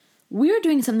We are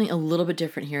doing something a little bit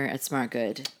different here at Smart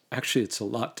Good. Actually, it's a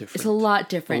lot different. It's a lot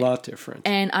different. A lot different.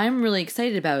 And I'm really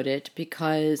excited about it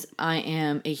because I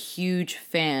am a huge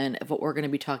fan of what we're going to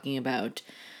be talking about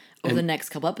over the next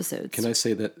couple episodes. Can I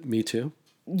say that me too?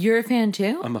 You're a fan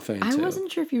too? I'm a fan I too.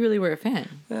 wasn't sure if you really were a fan.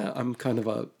 Yeah, I'm kind of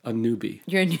a newbie.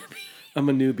 You're a newbie. I'm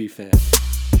a newbie fan.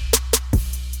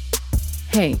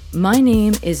 Hey, my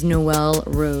name is Noelle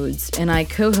Rhodes, and I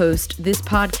co-host this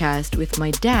podcast with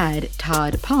my dad,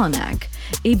 Todd Polinak,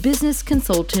 a business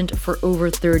consultant for over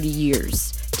 30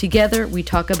 years. Together, we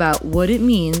talk about what it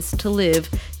means to live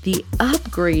the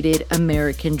upgraded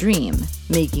American dream,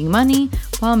 making money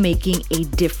while making a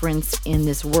difference in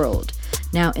this world.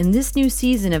 Now, in this new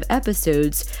season of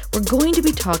episodes, we're going to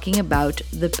be talking about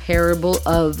the parable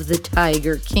of the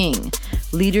Tiger King,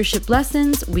 leadership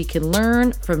lessons we can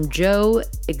learn from Joe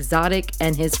Exotic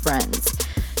and his friends.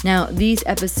 Now, these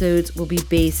episodes will be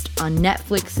based on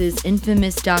Netflix's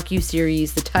infamous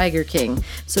docuseries, The Tiger King.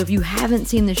 So if you haven't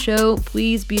seen the show,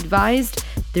 please be advised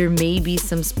there may be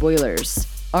some spoilers.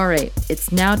 All right,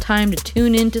 it's now time to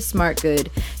tune in to Smart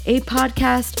Good, a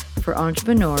podcast for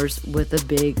entrepreneurs with a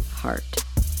big heart.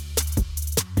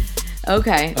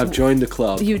 Okay. I've joined the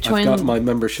club. You joined, I've got my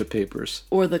membership papers.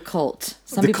 Or the cult.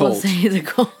 Some The people cult. say the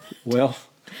cult. Well,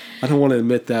 I don't want to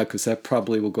admit that because that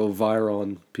probably will go viral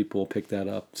and people will pick that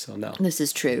up. So no. This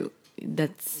is true.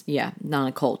 That's, not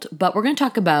a cult. But we're going to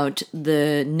talk about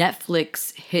the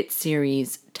Netflix hit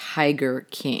series Tiger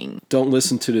King. Don't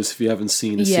listen to this if you haven't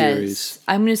seen the series.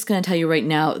 I'm just going to tell you right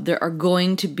now, there are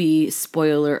going to be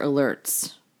spoiler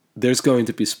alerts. There's going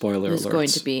to be spoiler There's alerts. going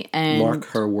to be. And mark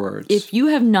her words. If you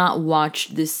have not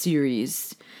watched this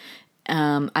series,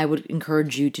 I would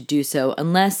encourage you to do so,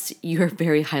 unless you're a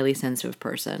very highly sensitive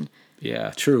person. Yeah,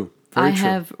 true. Very true.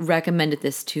 have recommended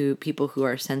this to people who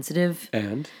are sensitive.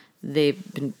 And? They've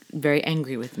been very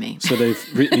angry with me. So they've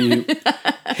written you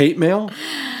hate mail?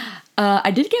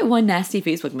 I did get one nasty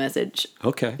Facebook message.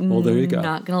 Okay, well, there you go.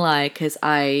 Not gonna lie, because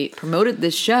I promoted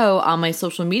this show on my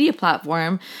social media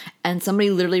platform, and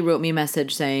somebody literally wrote me a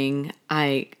message saying,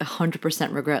 I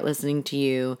 100% regret listening to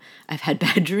you. I've had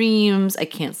bad dreams. I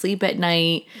can't sleep at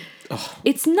night. Oh.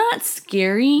 It's not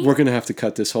scary. We're going to have to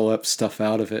cut this whole stuff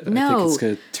out of it. No. I think it's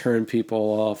going to turn people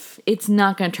off. It's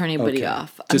not going to turn anybody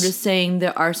off. I'm just saying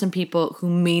there are some people who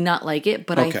may not like it,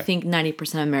 but I think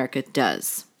 90% of America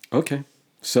does. Okay.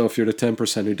 So if you're the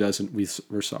 10% who doesn't,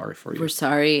 we're sorry for you. We're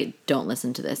sorry. Don't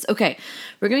listen to this. Okay.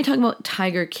 We're going to talk about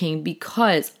Tiger King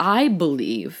because I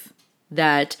believe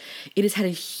that it has had a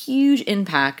huge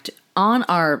impact on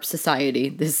our society,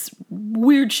 this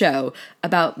weird show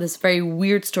about this very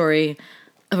weird story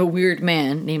of a weird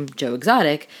man named Joe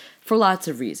Exotic for lots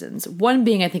of reasons. One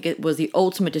being, I think it was the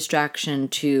ultimate distraction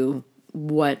to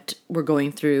what we're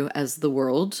going through as the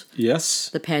world. Yes.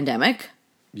 The pandemic.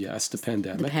 Yes, the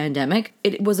pandemic. The pandemic.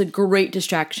 It was a great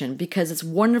distraction because it's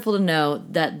wonderful to know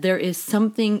that there is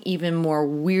something even more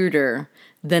weirder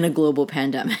than a global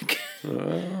pandemic.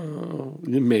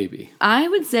 Maybe. I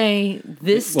would say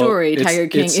this story, Tiger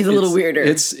King, is a little weirder.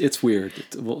 It's weird.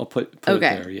 I'll put it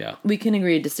there, yeah. We can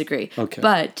agree to disagree. Okay.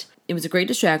 But it was a great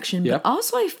distraction. Yep. But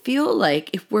also I feel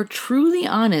like if we're truly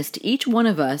honest, each one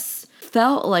of us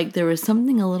felt like there was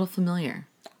something a little familiar.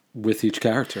 With each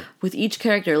character. With each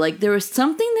character. Like there was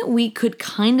something that we could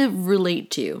kind of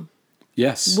relate to.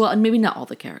 Yes. Well, and maybe not all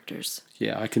the characters.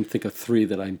 Yeah, I can think of 3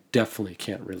 that I definitely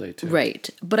can't relate to. Right.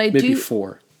 But maybe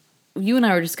 4. You and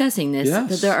I were discussing this,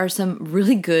 that there are some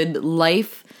really good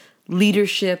life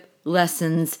leadership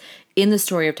lessons in the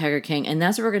story of Tiger King, and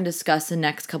that's what we're going to discuss in the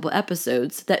next couple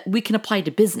episodes that we can apply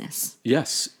to business.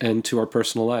 Yes, and to our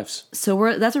personal lives.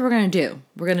 So that's what we're going to do.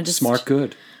 We're going to just... Smart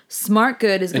Good. Smart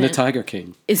Good is and the Tiger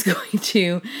King is going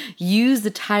to use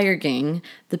the Tiger King,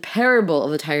 the parable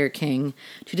of the Tiger King,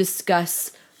 to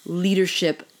discuss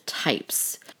leadership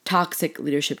types, toxic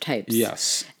leadership types.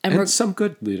 Yes, and some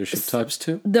good leadership types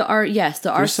too. There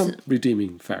are some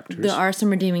redeeming factors. There are some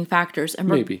redeeming factors, and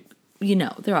maybe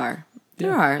there are.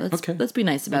 There are. Let's be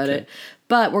nice about it. Okay.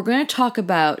 But we're going to talk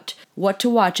about what to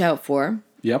watch out for.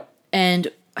 Yep.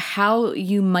 And how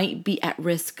you might be at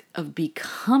risk of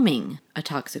becoming a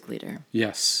toxic leader.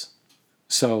 Yes.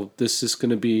 So this is going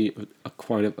to be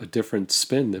quite a different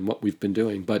spin than what we've been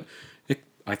doing, but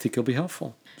I think it'll be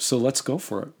helpful. So let's go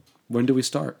for it. When do we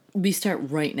start? We start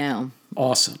right now.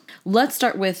 Awesome. Let's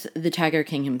start with the Tiger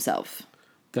King himself.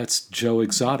 That's Joe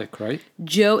Exotic, right?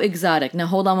 Joe Exotic. Now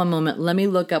hold on one moment. Let me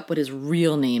look up what his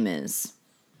real name is.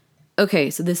 Okay,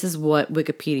 so this is what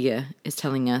Wikipedia is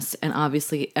telling us, and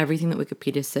obviously everything that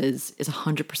Wikipedia says is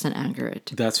 100%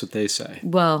 accurate. That's what they say.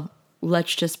 Well,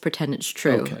 let's just pretend it's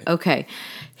true. Okay.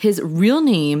 His real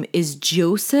name is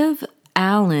Joseph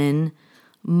Allen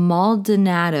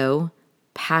Maldonado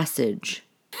Passage.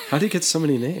 How do you get so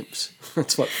many names?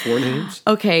 That's what, 4 names?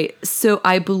 Okay, so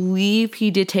I believe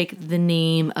he did take the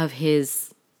name of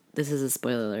his, this is a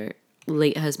spoiler alert,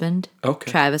 late husband, Okay.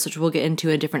 Travis, which we'll get into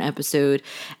in a different episode.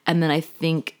 And then I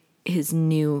think his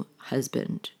new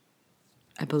husband,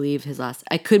 I believe his last,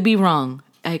 I could be wrong.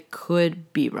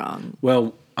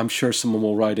 Well, I'm sure someone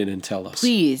will write in and tell us.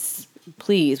 Please,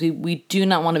 we do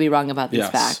not want to be wrong about these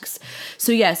Yes. facts.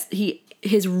 So yes,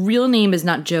 his real name is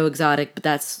not Joe Exotic, but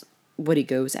that's what he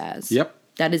goes as. Yep.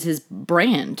 That is his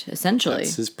brand, essentially.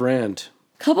 That's his brand.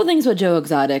 Couple things about Joe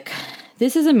Exotic.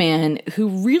 This is a man who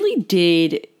really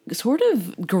did sort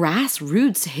of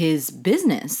grassroots his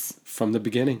business From the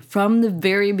beginning. from the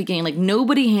very beginning. Like,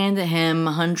 nobody handed him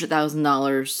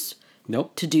 $100,000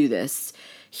 Nope. to do this.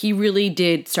 He really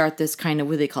did start this kind of,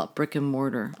 what do they call it, brick and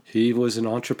mortar. He was an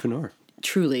entrepreneur.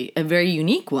 Truly, a very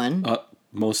unique one.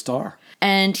 Most are.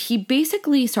 And he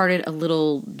basically started a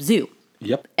little zoo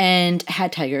Yep. and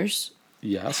had tigers.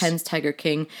 Yes. Hence Tiger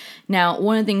King. Now,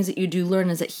 one of the things that you do learn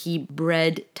is that he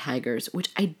bred tigers, which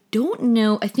I don't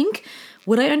know. I think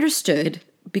what I understood,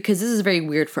 because this is very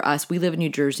weird for us, we live in New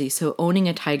Jersey, so owning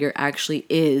a tiger actually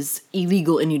is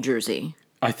illegal in New Jersey.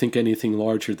 I think anything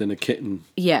larger than a kitten.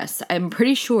 Yes, I'm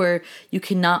pretty sure you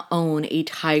cannot own a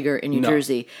tiger in New No.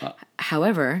 Jersey.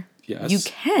 However, Yes. you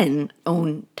can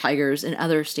own tigers in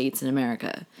other states in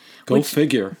America. Go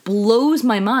figure. Blows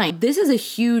my mind. This is a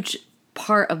huge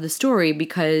part of the story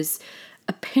because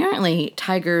apparently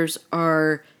tigers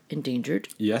are endangered,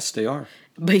 Yes, they are.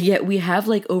 but yet we have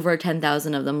like over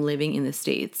 10,000 of them living in the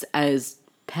States as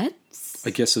pets. I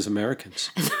guess as Americans.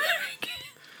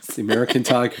 The American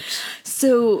tigers.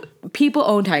 So people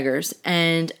own tigers,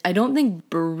 and I don't think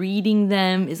breeding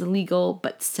them is illegal,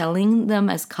 but selling them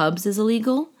as cubs is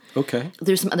illegal. Okay.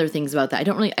 There's some other things about that.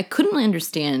 I couldn't really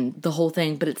understand the whole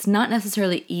thing, but it's not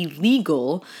necessarily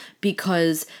illegal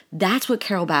because that's what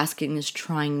Carol Baskin is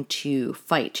trying to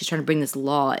fight. She's trying to bring this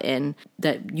law in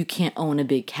that you can't own a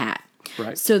big cat.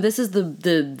 Right. So this is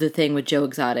the thing with Joe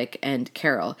Exotic and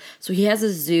Carol. So he has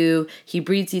a zoo. He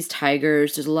breeds these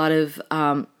tigers. There's a lot of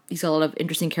he's got a lot of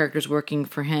interesting characters working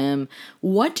for him.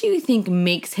 What do you think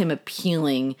makes him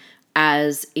appealing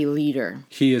as a leader?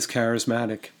 He is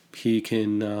charismatic. He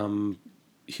can.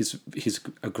 He's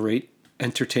a great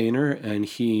entertainer, and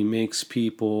he makes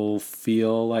people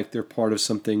feel like they're part of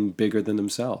something bigger than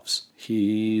themselves.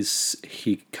 He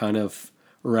kind of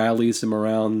rallies them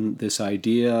around this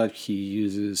idea. He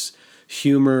uses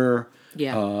humor.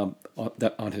 Yeah.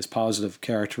 On his positive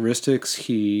characteristics.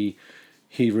 He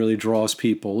really draws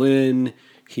people in.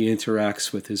 He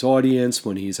interacts with his audience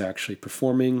when he's actually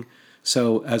performing.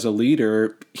 So as a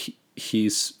leader,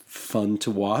 he's fun to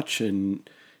watch, and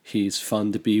he's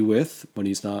fun to be with when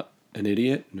he's not an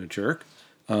idiot and a jerk.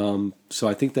 So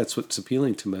I think that's what's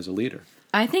appealing to him as a leader.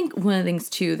 I think one of the things,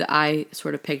 too, that I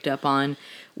sort of picked up on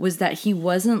was that he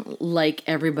wasn't like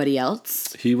everybody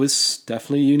else. He was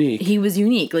definitely unique. He was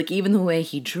unique. Like, even the way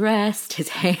he dressed, his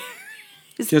hair.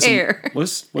 Hair.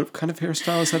 What kind of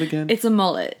hairstyle is that again? It's a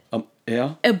mullet.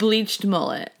 Yeah? A bleached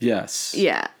mullet. Yes.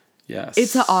 Yeah. Yes.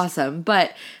 It's awesome.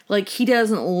 But, like, he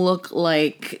doesn't look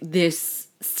like this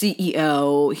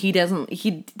CEO. He doesn't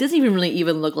even really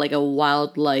look like a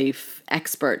wildlife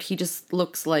expert. He just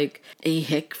looks like a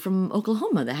hick from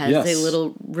Oklahoma that has a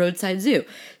little roadside zoo. Right.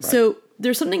 So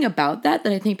there's something about that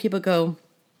I think people go,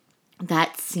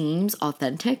 that seems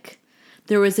authentic.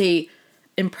 There was a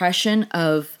impression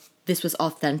of this was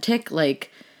authentic,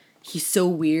 like he's so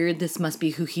weird, this must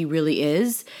be who he really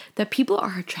is, that people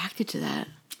are attracted to that.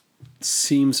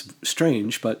 Seems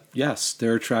strange, but yes,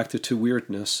 they're attracted to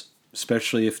weirdness,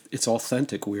 especially if it's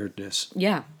authentic weirdness.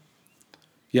 Yeah.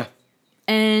 Yeah.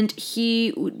 And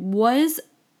he was,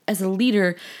 as a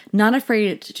leader, not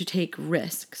afraid to take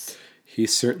risks. He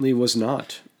certainly was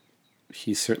not.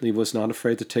 He certainly was not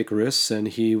afraid to take risks, and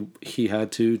he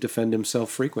had to defend himself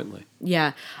frequently.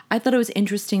 Yeah. I thought it was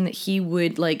interesting that he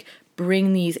would, like,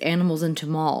 bring these animals into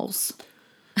malls.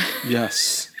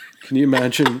 Yes. Can you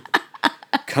imagine?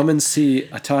 Come and see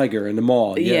a tiger in the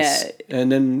mall. Yes. Yeah. And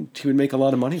then he would make a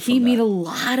lot of money from that. He made a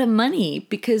lot of money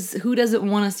because who doesn't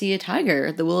want to see a tiger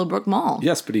at the Willowbrook Mall?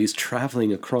 Yes, but he's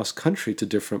traveling across country to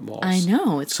different malls. I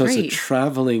know. It's great. So it's a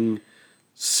traveling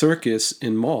circus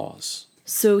in malls.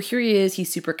 So here he is. He's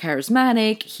super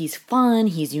charismatic. He's fun.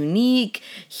 He's unique.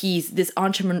 He's this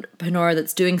entrepreneur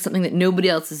that's doing something that nobody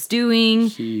else is doing.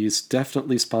 He's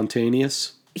definitely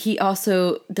spontaneous. He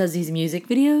also does these music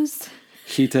videos.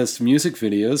 He does music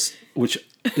videos, which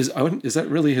Is that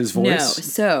really his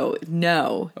voice?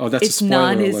 No. Oh, that's a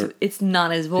spoiler alert. It's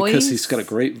not his voice. Because he's got a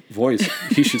great voice.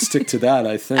 He should stick to that,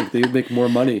 I think. They would make more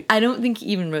money. I don't think he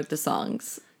even wrote the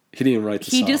songs. He didn't write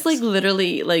the songs. He just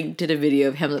literally did a video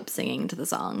of him lip singing to the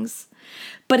songs.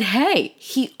 But hey,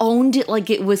 he owned it like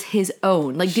it was his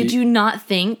own. Did you not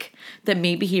think that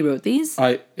maybe he wrote these?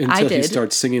 Until he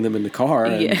started singing them in the car.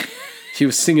 And he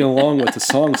was singing along with the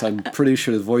songs. I'm pretty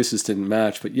sure the voices didn't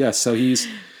match. But yes, so he's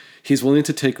willing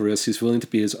to take risks. He's willing to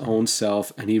be his own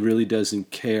self. And he really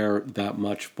doesn't care that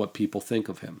much what people think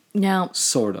of him. Now,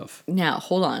 sort of. Now,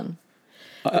 hold on.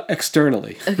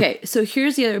 Externally. Okay, so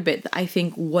here's the other bit that I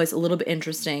think was a little bit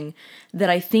interesting, that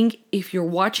I think if you're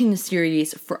watching the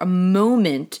series for a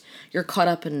moment, you're caught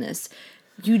up in this.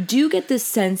 You do get this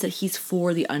sense that he's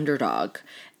for the underdog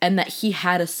and that he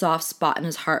had a soft spot in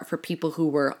his heart for people who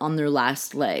were on their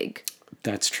last leg.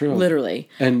 That's true. Literally.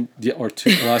 And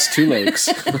last two legs.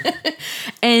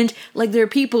 And there are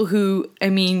people who, I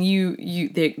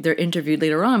mean, they're interviewed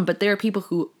later on, but there are people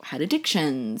who had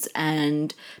addictions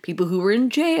and people who were in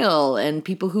jail and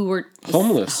people who were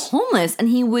homeless. And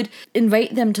he would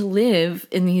invite them to live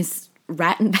in these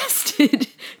rat-infested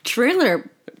trailer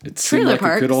It seemed like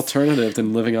parks. A good alternative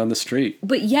than living on the street.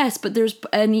 But yes, there's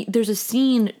a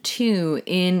scene too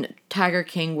in Tiger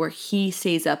King where he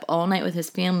stays up all night with his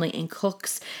family and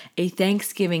cooks a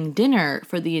Thanksgiving dinner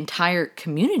for the entire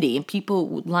community, and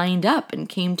people lined up and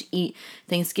came to eat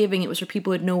Thanksgiving. It was for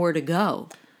people who had nowhere to go.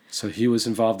 So he was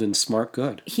involved in smart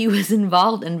good. He was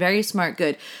involved in very smart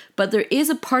good. But there is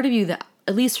a part of you that,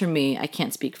 at least for me, I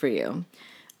can't speak for you,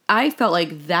 I felt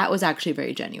like that was actually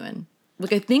very genuine.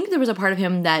 I think there was a part of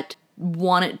him that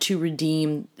wanted to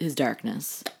redeem his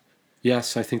darkness.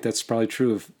 Yes, I think that's probably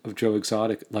true of Joe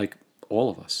Exotic, like all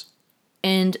of us.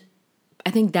 And I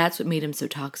think that's what made him so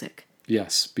toxic.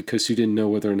 Yes, because you didn't know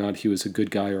whether or not he was a good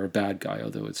guy or a bad guy,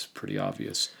 although it's pretty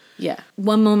obvious. Yeah.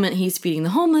 One moment he's feeding the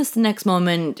homeless, the next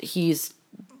moment he's,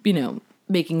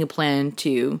 making a plan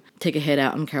to take a hit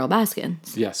out on Carol Baskin.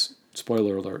 Yes.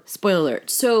 Spoiler alert. Spoiler alert.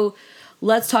 So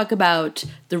let's talk about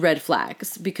the red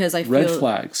flags, because I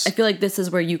feel like this is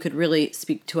where you could really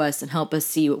speak to us and help us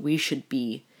see what we should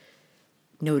be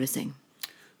noticing.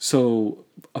 So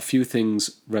a few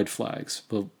things, red flags.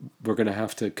 Well, we're going to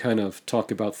have to kind of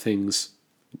talk about things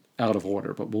out of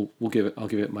order, but I'll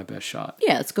give it my best shot.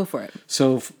 Yeah, let's go for it.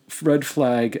 So red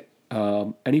flag,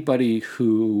 anybody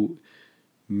who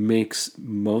makes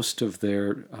most of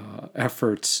their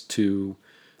efforts to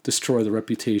destroy the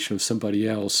reputation of somebody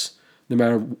else, no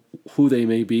matter who they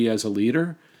may be as a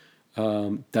leader,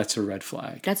 that's a red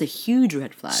flag. That's a huge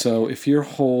red flag. So if your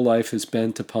whole life is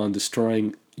bent upon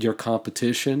destroying your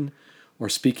competition or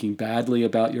speaking badly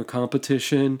about your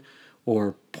competition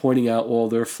or pointing out all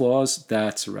their flaws,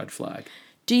 that's a red flag.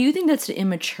 Do you think that's an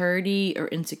immaturity or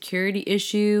insecurity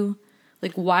issue?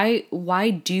 Why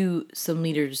do some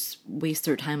leaders waste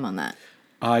their time on that?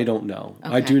 I don't know.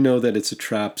 Okay. I do know that it's a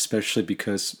trap, especially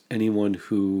because anyone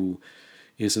who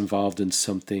is involved in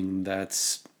something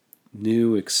that's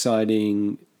new,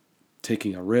 exciting,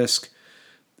 taking a risk,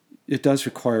 it does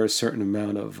require a certain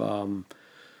amount of,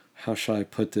 how shall I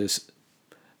put this?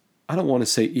 I don't want to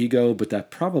say ego, but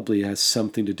that probably has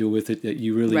something to do with it, that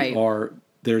you really are,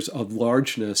 there's a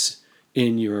largeness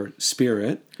in your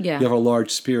spirit. Yeah. You have a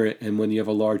large spirit, and when you have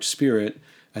a large spirit,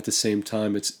 at the same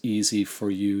time, it's easy for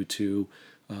you to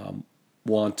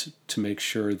want to make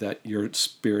sure that your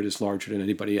spirit is larger than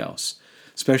anybody else.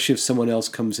 Especially if someone else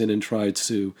comes in and tries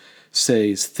to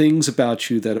say things about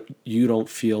you that you don't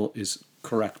feel is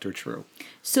correct or true.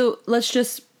 So let's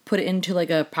just put it into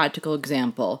a practical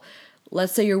example.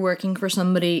 Let's say you're working for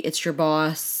somebody, it's your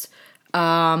boss,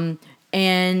 and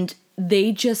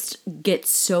they just get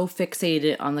so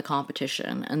fixated on the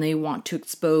competition and they want to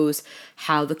expose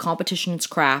how the competition is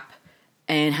crap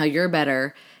and how you're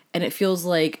better, and it feels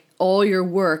like all your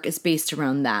work is based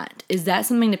around that. Is that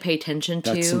something to pay attention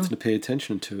to? That's something to pay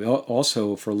attention to.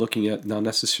 Also, for looking at not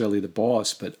necessarily the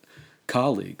boss, but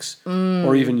colleagues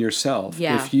or even yourself.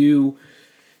 Yeah. If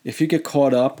you get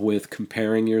caught up with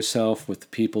comparing yourself with the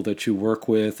people that you work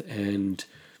with and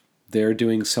they're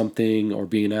doing something or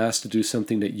being asked to do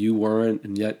something that you weren't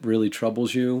and yet really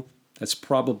troubles you, that's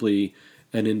probably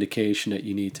an indication that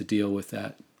you need to deal with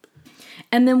that.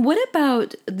 And then what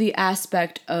about the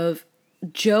aspect of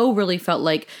Joe really felt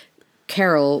like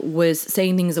Carol was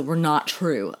saying things that were not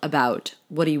true about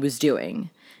what he was doing.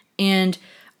 And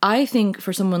I think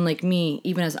for someone like me,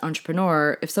 even as an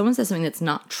entrepreneur, if someone says something that's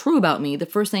not true about me, the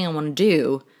first thing I want to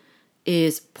do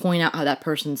is point out how that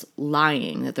person's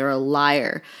lying, that they're a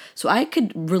liar. So I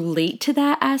could relate to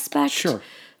that aspect. Sure.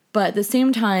 But at the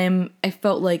same time, I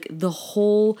felt like the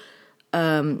whole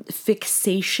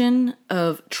fixation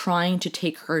of trying to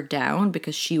take her down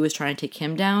because she was trying to take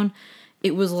him down,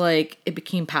 it was like it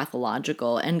became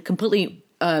pathological and completely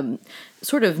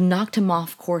sort of knocked him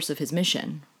off course of his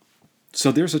mission.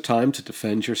 So there's a time to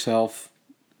defend yourself.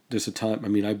 There's a time, I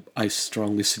mean, I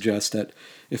strongly suggest that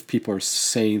if people are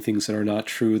saying things that are not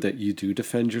true, that you do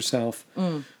defend yourself.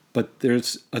 But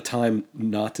there's a time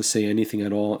not to say anything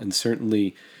at all, and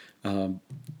certainly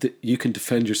you can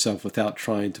defend yourself without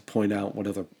trying to point out what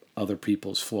other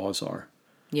people's flaws are.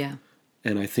 Yeah.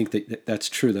 And I think that's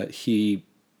true, that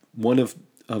one of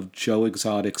Joe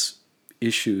Exotic's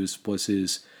issues was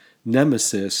his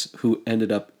nemesis, who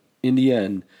ended up, in the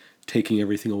end, taking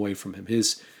everything away from him.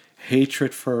 His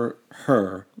hatred for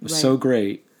her was so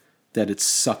great that it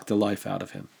sucked the life out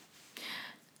of him.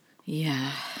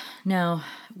 Yeah. Now,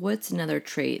 what's another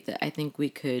trait that I think we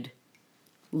could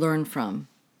learn from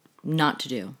not to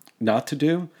do? Not to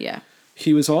do? Yeah.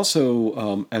 He was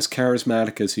also, as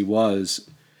charismatic as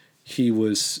he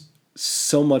was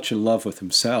so much in love with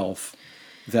himself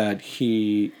that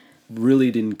he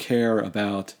really didn't care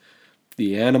about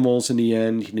the animals in the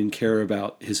end. He didn't care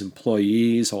about his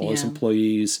employees, all his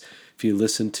employees. If you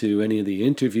listen to any of the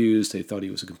interviews, they thought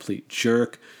he was a complete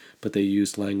jerk, but they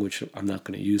used language I'm not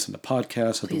going to use in the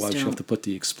podcast. Please otherwise, don't. you have to put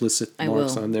the explicit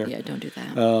marks on there. Yeah, don't do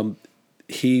that.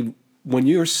 When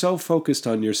you're so focused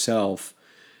on yourself,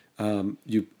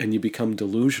 you become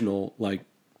delusional like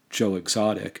Joe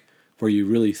Exotic, where you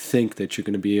really think that you're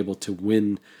going to be able to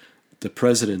win the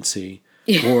presidency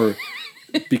or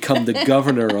become the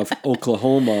governor of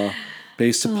Oklahoma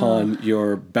based upon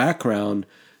your background.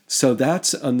 So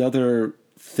that's another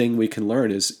thing we can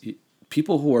learn, is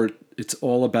people who are, it's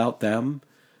all about them.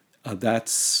 Or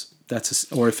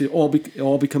if it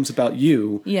all becomes about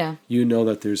you, you know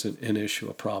that there's an issue,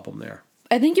 a problem there.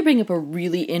 I think you bring up a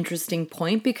really interesting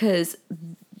point, because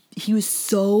he was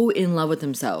so in love with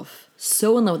himself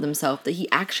that he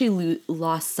actually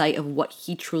lost sight of what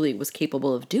he truly was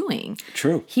capable of doing.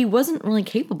 True. He wasn't really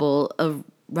capable of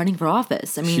running for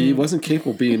office. I mean, he wasn't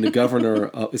capable of being the governor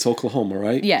of, it's Oklahoma,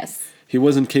 right? Yes. He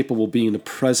wasn't capable of being the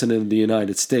president of the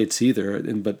United States either,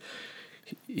 but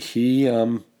he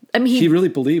really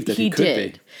believed that he could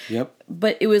did. be. Yep.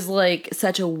 But it was like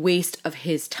such a waste of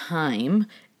his time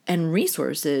and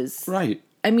resources. Right.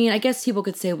 I mean, I guess people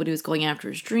could say what he was going after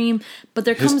his dream, but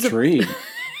there comes his dream.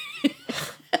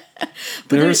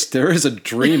 There is a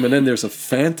dream, and then there's a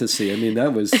fantasy. I mean,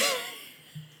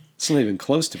 it's not even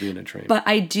close to being a dream. But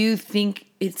I do think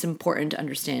it's important to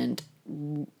understand,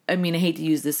 I mean, I hate to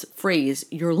use this phrase,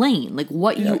 your lane, like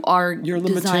what you are your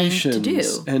designed to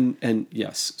do. And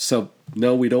yes, so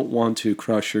no, we don't want to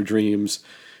crush your dreams.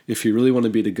 If you really want to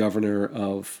be the governor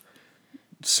of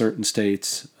certain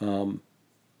states,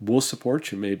 we'll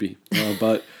support you maybe.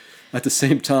 But at the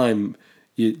same time,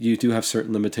 you do have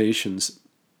certain limitations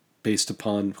based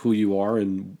upon who you are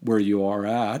and where you are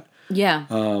at. Yeah.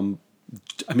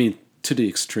 I mean, to the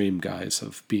extreme, guys,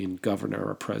 of being governor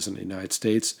or president of the United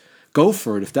States, go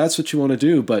for it if that's what you want to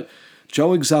do. But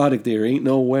Joe Exotic, there ain't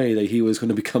no way that he was going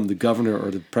to become the governor or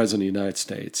the president of the United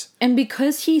States. And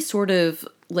because he sort of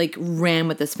like ran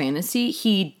with this fantasy,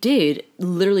 he did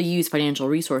literally use financial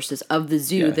resources of the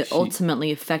zoo that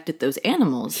ultimately affected those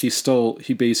animals.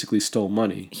 He basically stole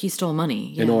money. He stole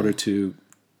money, in order to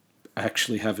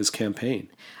actually have his campaign.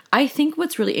 I think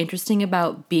what's really interesting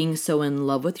about being so in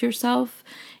love with yourself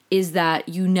is that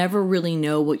you never really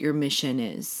know what your mission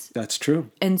is. That's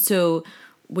true. And so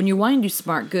when you're wanting to do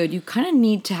smart good, you kind of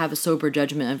need to have a sober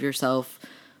judgment of yourself,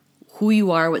 who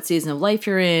you are, what season of life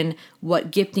you're in,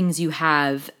 what giftings you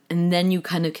have, and then you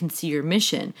kind of can see your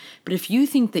mission. But if you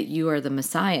think that you are the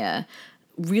Messiah,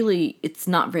 really it's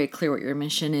not very clear what your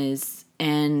mission is,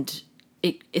 and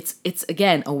it's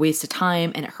again a waste of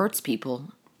time, and it hurts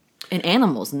people and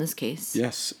animals in this case.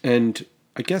 Yes, and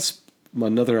I guess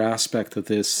another aspect of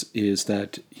this is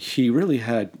that he really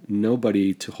had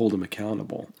nobody to hold him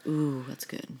accountable. Ooh, that's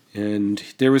good. And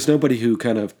there was nobody who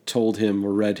kind of told him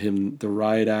or read him the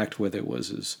riot act, whether it was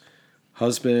his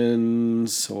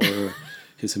husbands or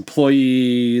his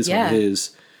employees or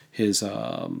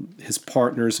his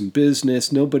partners in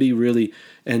business. Nobody really,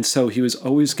 and so he was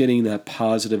always getting that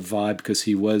positive vibe because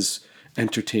he was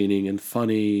entertaining and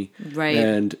funny, right,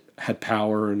 and had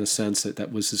power in a sense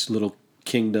that was his little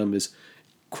kingdom, his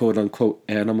quote unquote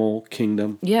animal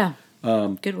kingdom. Yeah.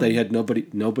 Good one. They had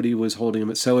nobody was holding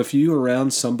him. So if you're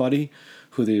around somebody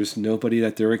who there's nobody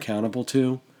that they're accountable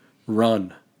to,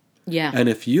 run. Yeah. And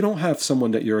if you don't have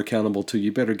someone that you're accountable to,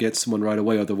 you better get someone right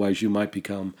away. Otherwise you might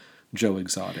become Joe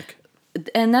Exotic.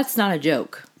 And that's not a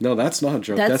joke. No, that's not a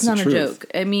joke. That's not the a truth. joke.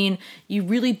 I mean, you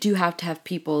really do have to have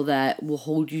people that will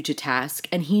hold you to task.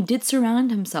 And he did surround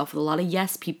himself with a lot of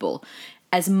yes people.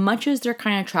 As much as they're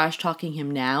kind of trash talking him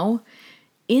now,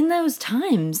 in those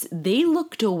times, they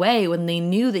looked away when they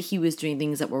knew that he was doing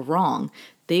things that were wrong.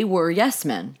 They were yes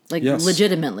men, like Yes.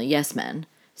 legitimately yes men.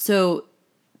 So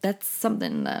that's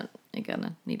something that you're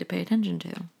gonna need to pay attention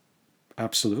to.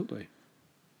 Absolutely.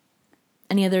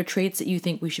 Any other traits that you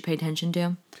think we should pay attention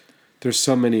to? There's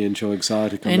so many in Joe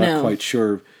Exotic. I'm not quite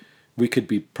sure. We could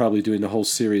be probably doing the whole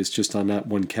series just on that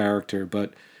one character,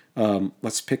 but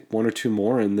let's pick one or two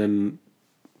more and then,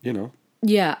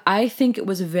 Yeah, I think it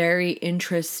was very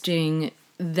interesting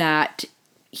that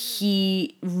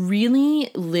he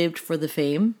really lived for the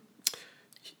fame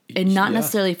and not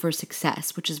necessarily for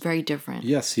success, which is very different.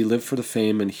 Yes, he lived for the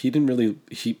fame, and he didn't really,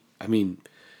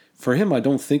 for him, I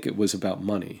don't think it was about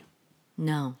money.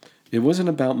 No. It wasn't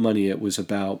about money, it was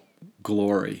about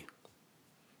glory.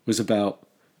 It was about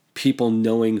people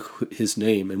knowing his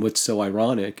name. And what's so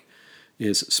ironic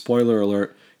is, spoiler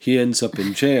alert, he ends up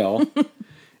in jail.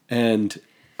 And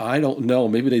I don't know,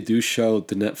 maybe they do show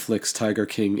the Netflix Tiger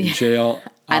King in jail.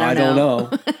 I don't know.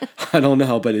 I don't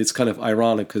know, but it's kind of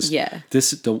ironic because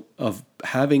of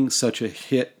having such a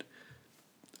hit.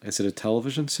 Is it a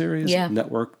television series? Yeah.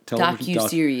 Network television?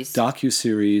 Docu-series.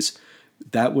 Docu-series.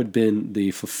 That would have been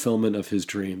the fulfillment of his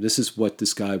dream. This is what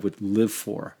this guy would live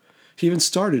for. He even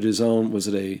started his own, was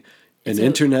it an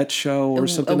internet show or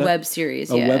something? A web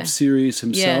series, A web series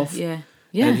himself. Yeah.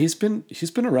 And he's been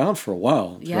around for a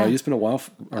while. Yeah. Right? He's been around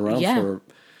for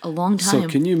a long time. So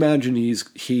can you imagine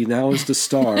he now is the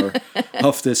star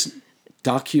of this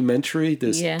documentary,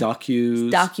 this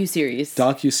docu-series,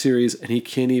 and he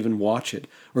can't even watch it.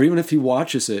 Or even if he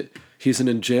watches it, he's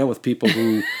in jail with people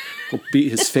who will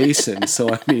beat his face in.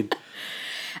 So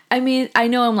I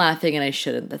know I'm laughing and I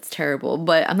shouldn't. That's terrible.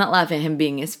 But I'm not laughing at him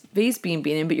being his face being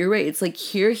beaten. But you're right. It's like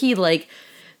here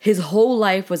his whole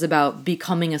life was about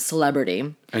becoming a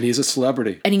celebrity. And he's a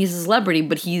celebrity.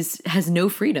 But has no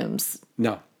freedoms.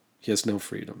 No, he has no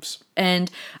freedoms.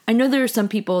 And I know there are some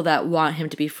people that want him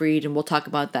to be freed, and we'll talk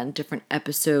about that in a different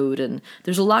episode. And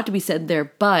there's a lot to be said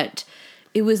there. But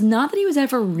it was not that he was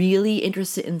ever really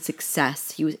interested in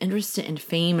success. He was interested in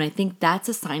fame. And I think that's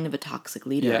a sign of a toxic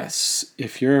leader. Yes.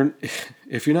 If you're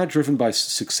not driven by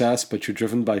success, but you're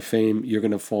driven by fame, you're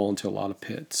going to fall into a lot of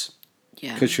pits.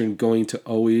 Yeah. Because you're going to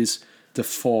always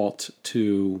default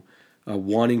to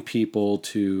wanting people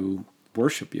to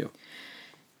worship you.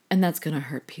 And that's going to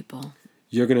hurt people.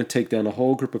 You're going to take down a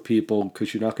whole group of people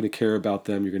because you're not going to care about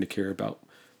them. You're going to care about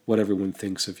what everyone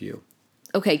thinks of you.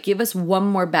 Okay, give us one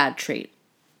more bad trait.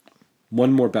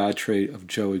 One more bad trait of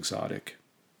Joe Exotic.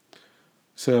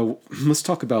 So let's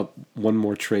talk about one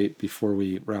more trait before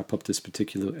we wrap up this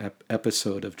particular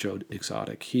episode of Joe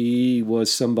Exotic. He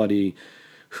was somebody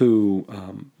who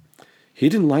he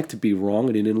didn't like to be wrong,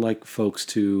 and he didn't like folks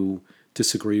to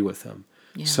disagree with him.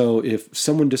 Yeah. So if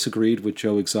someone disagreed with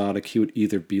Joe Exotic, he would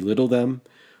either belittle them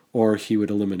or he would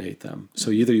eliminate them.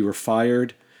 So either you were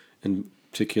fired, in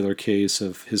particular case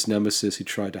of his nemesis, he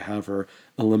tried to have her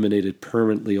eliminated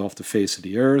permanently off the face of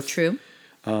the earth. True.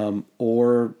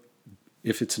 Or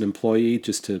if it's an employee,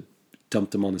 just to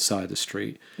dump them on the side of the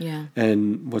street. Yeah.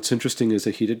 And what's interesting is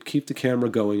that he did keep the camera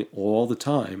going all the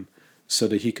time so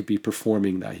that he could be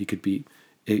performing that. He could be,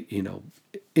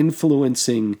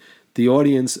 influencing the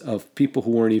audience of people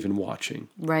who weren't even watching.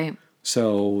 Right.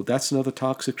 So that's another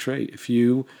toxic trait. If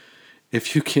you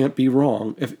can't be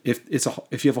wrong,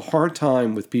 if you have a hard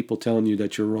time with people telling you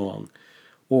that you're wrong,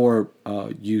 or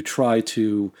you try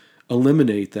to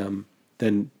eliminate them,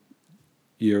 then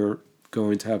you're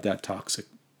going to have that toxic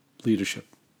leadership.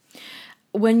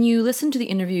 When you listen to the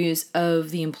interviews of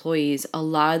the employees, a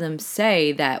lot of them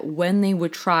say that when they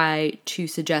would try to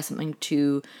suggest something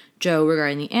to Joe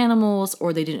regarding the animals,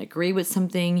 or they didn't agree with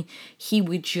something, he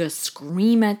would just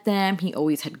scream at them. He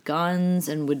always had guns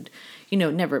and would,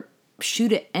 never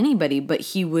shoot at anybody, but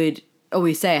he would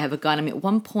always say, I have a gun. I mean, at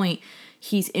one point,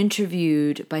 he's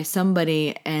interviewed by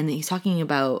somebody, and he's talking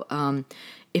about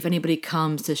if anybody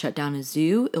comes to shut down a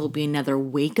zoo, it will be another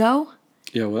Waco.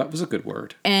 Yeah, well, that was a good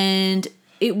word. And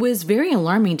it was very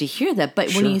alarming to hear that.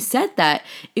 But when he said that,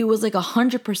 it was like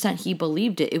 100% he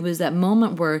believed it. It was that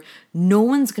moment where no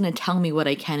one's going to tell me what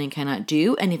I can and cannot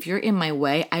do. And if you're in my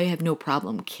way, I have no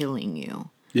problem killing you.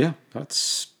 Yeah,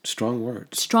 that's strong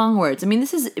words. Strong words. I mean,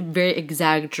 this is very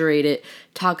exaggerated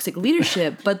toxic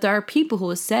leadership, but there are people who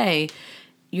will say,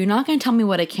 you're not going to tell me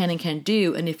what I can and can't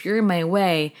do. And if you're in my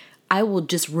way, I will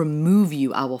just remove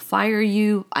you. I will fire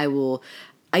you. I will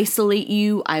isolate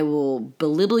you, I will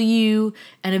belittle you,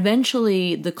 and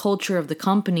eventually the culture of the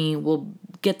company will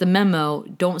get the memo.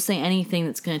 Don't say anything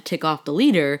that's going to tick off the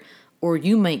leader, or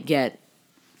you might get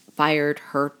fired,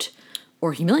 hurt,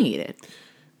 or humiliated.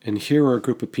 And here are a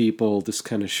group of people, this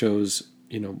kind of shows,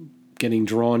 getting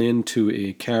drawn into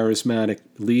a charismatic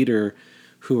leader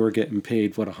who are getting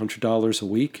paid, $100 a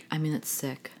week? I mean, that's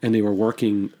sick. And they were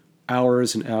working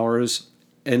hours and hours.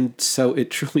 And so it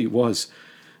truly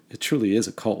is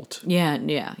a cult. Yeah.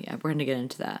 We're going to get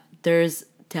into that. There's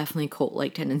definitely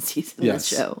cult-like tendencies in this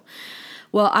show.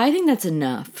 Well, I think that's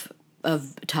enough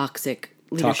of toxic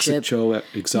leadership. Toxic Joe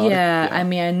Exotic. Yeah, I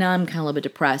mean, now I'm kind of a little bit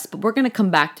depressed, but we're going to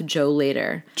come back to Joe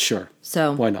later. Sure.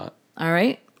 So why not? All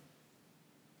right.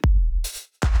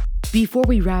 Before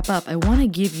we wrap up, I want to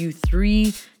give you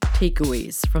 3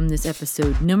 takeaways from this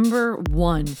episode. Number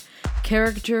 1,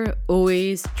 character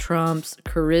always trumps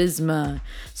charisma.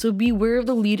 So beware of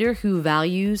the leader who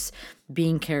values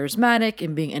being charismatic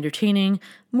and being entertaining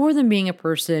more than being a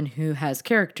person who has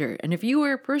character. And if you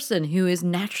are a person who is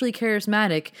naturally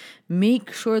charismatic,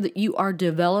 make sure that you are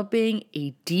developing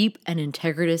a deep and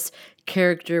integritous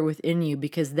character within you,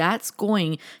 because that's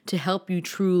going to help you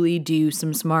truly do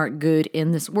some smart good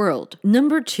in this world.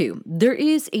 Number 2, there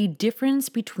is a difference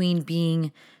between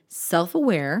being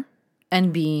self-aware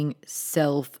and being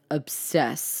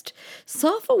self-obsessed.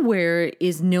 Self-aware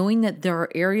is knowing that there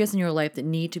are areas in your life that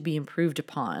need to be improved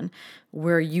upon,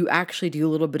 where you actually do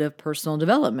a little bit of personal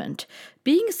development.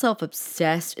 Being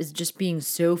self-obsessed is just being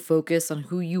so focused on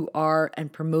who you are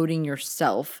and promoting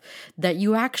yourself that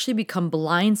you actually become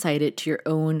blindsided to your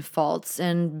own faults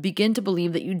and begin to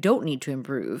believe that you don't need to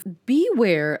improve.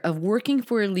 Beware of working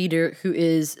for a leader who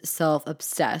is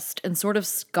self-obsessed and sort of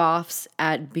scoffs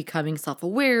at becoming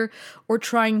self-aware or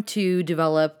trying to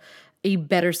develop a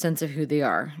better sense of who they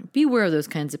are. Beware of those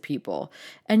kinds of people.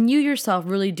 And you yourself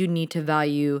really do need to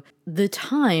value the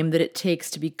time that it takes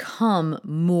to become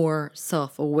more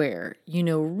self-aware.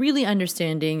 Really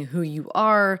understanding who you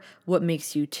are, what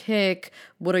makes you tick,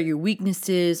 what are your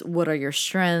weaknesses, what are your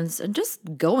strengths, and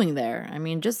just going there. I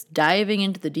mean, just diving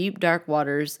into the deep, dark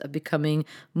waters of becoming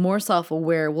more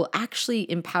self-aware will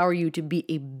actually empower you to be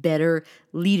a better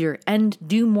leader and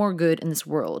do more good in this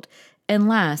world. And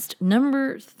last,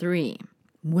 number 3,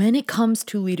 when it comes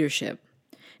to leadership,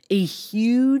 a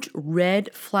huge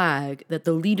red flag that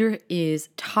the leader is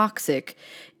toxic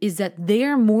is that they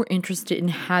are more interested in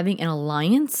having an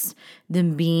alliance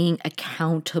than being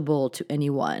accountable to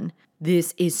anyone.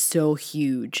 This is so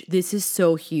huge.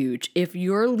 If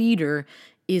your leader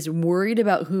is worried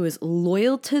about who is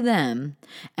loyal to them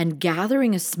and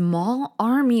gathering a small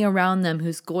army around them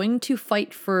who's going to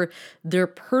fight for their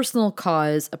personal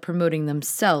cause of promoting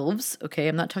themselves, okay?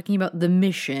 I'm not talking about the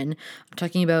mission. I'm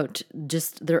talking about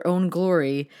just their own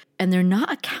glory, and they're not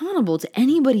accountable to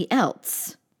anybody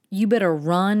else. You better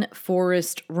run,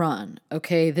 Forrest, run,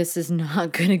 okay? This is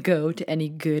not going to go to any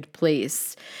good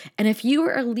place. And if you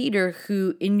are a leader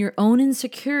who, in your own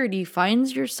insecurity,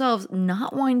 finds yourselves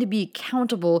not wanting to be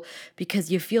accountable because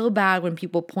you feel bad when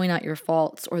people point out your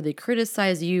faults or they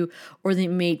criticize you or they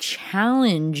may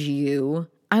challenge you,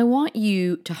 I want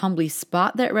you to humbly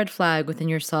spot that red flag within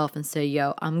yourself and say,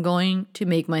 I'm going to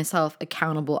make myself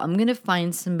accountable. I'm going to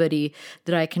find somebody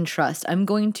that I can trust. I'm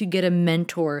going to get a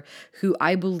mentor who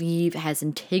I believe has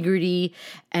integrity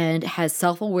and has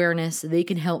self-awareness. So they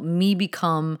can help me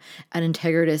become an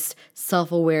integritous,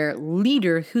 self-aware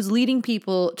leader who's leading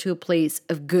people to a place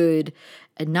of good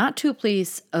and not to a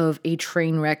place of a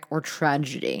train wreck or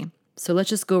tragedy. So let's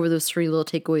just go over those 3 little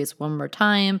takeaways one more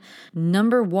time.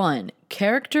 Number 1,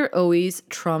 character always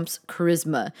trumps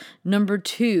charisma. Number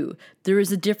 2, there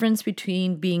is a difference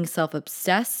between being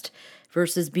self-obsessed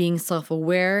versus being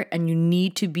self-aware, and you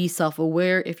need to be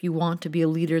self-aware if you want to be a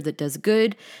leader that does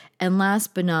good. And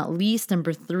last but not least,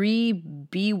 number 3,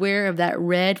 beware of that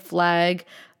red flag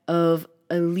of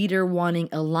a leader wanting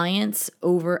alliance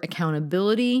over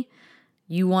accountability.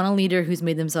 You want a leader who's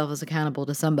made themselves accountable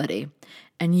to somebody.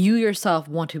 And you yourself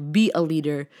want to be a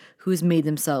leader who's made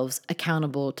themselves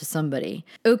accountable to somebody.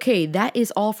 Okay, that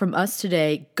is all from us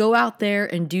today. Go out there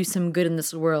and do some good in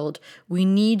this world. We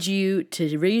need you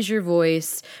to raise your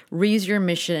voice, raise your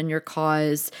mission and your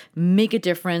cause, make a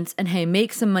difference, and hey,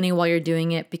 make some money while you're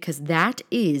doing it, because that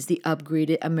is the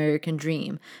upgraded American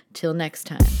dream. Till next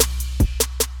time.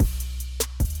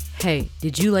 Hey,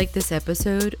 did you like this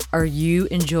episode? Are you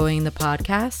enjoying the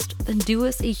podcast? Then do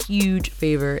us a huge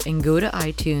favor and go to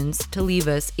iTunes to leave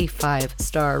us a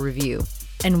 5-star review.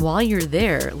 And while you're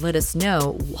there, let us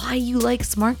know why you like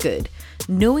Smart Good.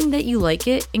 Knowing that you like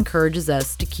it encourages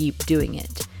us to keep doing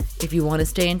it. If you want to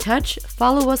stay in touch,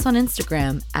 follow us on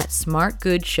Instagram at Smart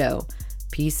Good Show.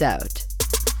 Peace out.